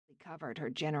covered her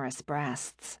generous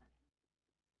breasts.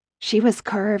 She was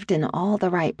curved in all the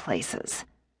right places.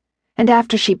 And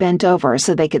after she bent over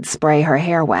so they could spray her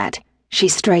hair wet, she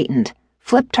straightened,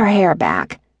 flipped her hair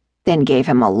back, then gave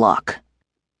him a look.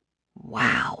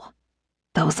 Wow.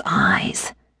 Those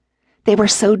eyes. They were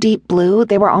so deep blue,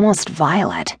 they were almost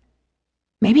violet.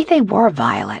 Maybe they were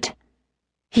violet.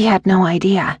 He had no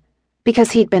idea,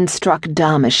 because he'd been struck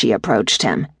dumb as she approached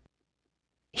him.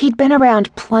 He'd been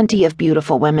around plenty of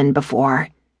beautiful women before,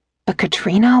 but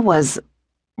Katrina was...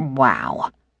 wow.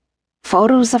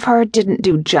 Photos of her didn't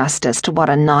do justice to what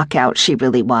a knockout she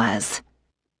really was.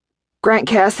 Grant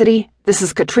Cassidy, this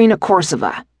is Katrina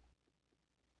Korsova.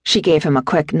 She gave him a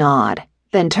quick nod,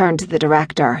 then turned to the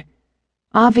director.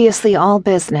 Obviously all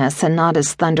business and not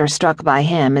as thunderstruck by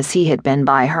him as he had been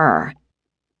by her.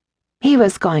 He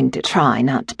was going to try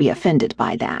not to be offended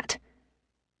by that.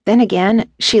 Then again,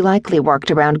 she likely worked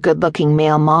around good-looking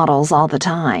male models all the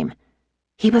time.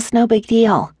 He was no big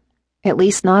deal, at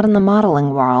least not in the modeling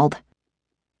world.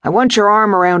 I want your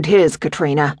arm around his,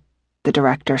 Katrina, the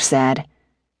director said.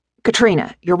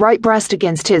 Katrina, your right breast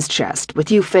against his chest, with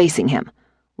you facing him.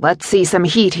 Let's see some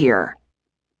heat here.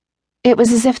 It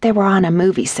was as if they were on a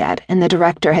movie set and the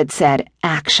director had said,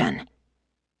 action.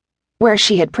 Where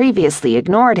she had previously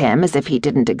ignored him as if he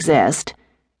didn't exist,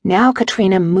 now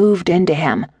Katrina moved into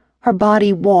him, her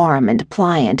body warm and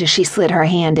pliant as she slid her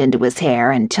hand into his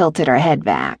hair and tilted her head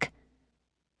back.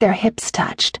 Their hips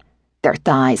touched, their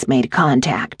thighs made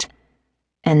contact,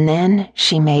 and then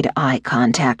she made eye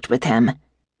contact with him.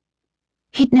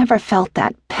 He'd never felt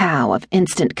that pow of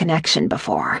instant connection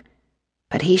before,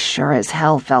 but he sure as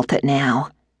hell felt it now.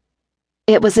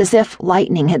 It was as if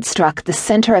lightning had struck the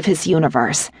center of his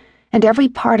universe, and every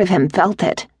part of him felt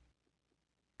it.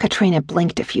 Katrina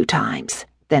blinked a few times,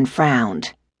 then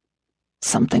frowned.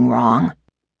 Something wrong?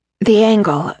 The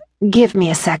angle. Give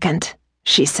me a second,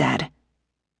 she said.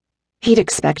 He'd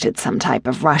expected some type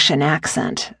of Russian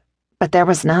accent, but there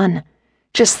was none,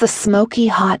 just the smoky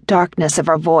hot darkness of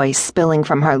her voice spilling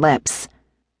from her lips.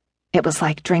 It was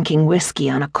like drinking whiskey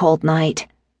on a cold night.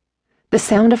 The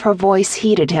sound of her voice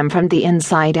heated him from the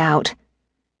inside out.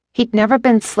 He'd never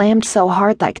been slammed so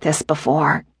hard like this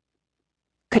before.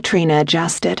 Katrina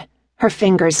adjusted, her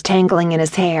fingers tangling in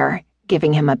his hair,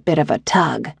 giving him a bit of a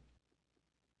tug.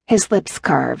 His lips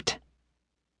curved.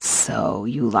 So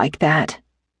you like that?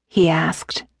 He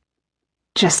asked.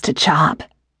 Just a chop,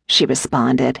 she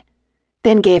responded,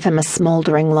 then gave him a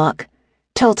smoldering look,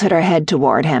 tilted her head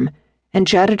toward him, and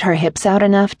jutted her hips out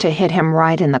enough to hit him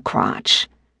right in the crotch.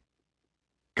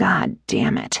 God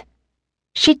damn it.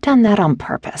 She'd done that on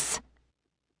purpose.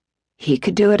 He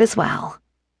could do it as well.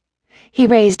 He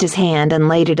raised his hand and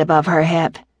laid it above her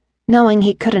hip, knowing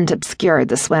he couldn't obscure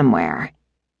the swimwear.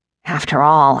 After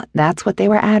all, that's what they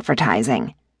were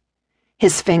advertising.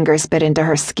 His fingers bit into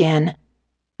her skin,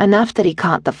 enough that he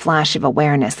caught the flash of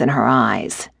awareness in her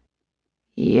eyes.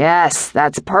 Yes,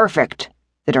 that's perfect,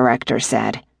 the director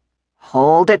said.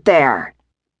 Hold it there.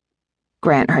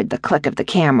 Grant heard the click of the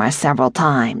camera several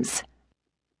times.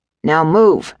 Now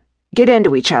move. Get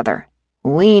into each other.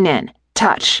 Lean in.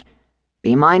 Touch.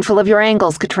 Be mindful of your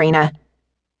angles, Katrina.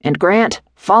 And Grant,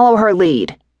 follow her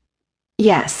lead.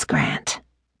 Yes, Grant,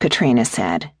 Katrina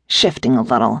said, shifting a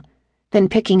little, then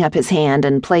picking up his hand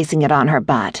and placing it on her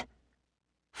butt.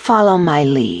 Follow my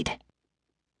lead.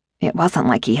 It wasn't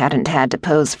like he hadn't had to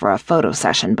pose for a photo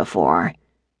session before.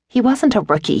 He wasn't a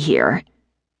rookie here.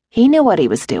 He knew what he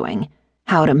was doing,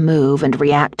 how to move and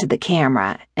react to the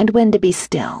camera, and when to be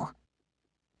still.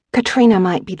 Katrina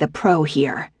might be the pro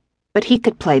here, but he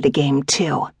could play the game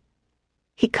too.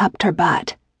 He cupped her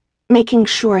butt, making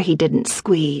sure he didn't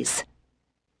squeeze.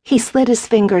 He slid his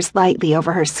fingers lightly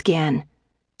over her skin,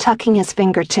 tucking his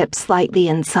fingertips slightly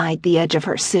inside the edge of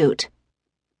her suit.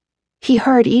 He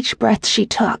heard each breath she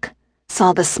took,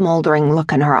 saw the smoldering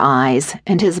look in her eyes,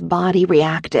 and his body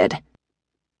reacted.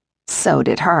 So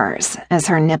did hers, as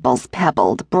her nipples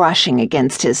pebbled, brushing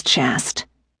against his chest.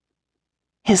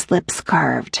 His lips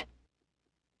curved.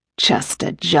 Just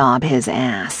to job his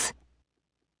ass.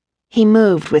 He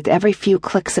moved with every few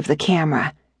clicks of the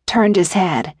camera, turned his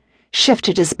head,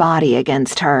 shifted his body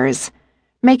against hers,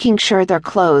 making sure their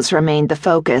clothes remained the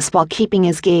focus while keeping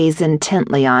his gaze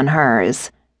intently on hers.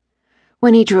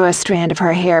 When he drew a strand of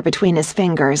her hair between his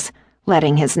fingers,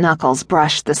 letting his knuckles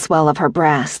brush the swell of her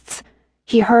breasts,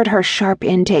 he heard her sharp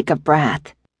intake of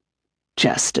breath.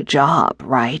 Just a job,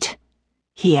 right?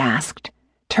 He asked,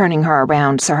 turning her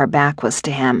around so her back was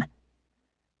to him.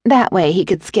 That way he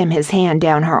could skim his hand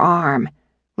down her arm,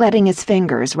 letting his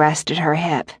fingers rest at her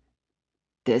hip.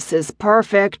 This is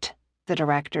perfect, the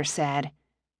director said.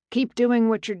 Keep doing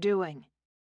what you're doing.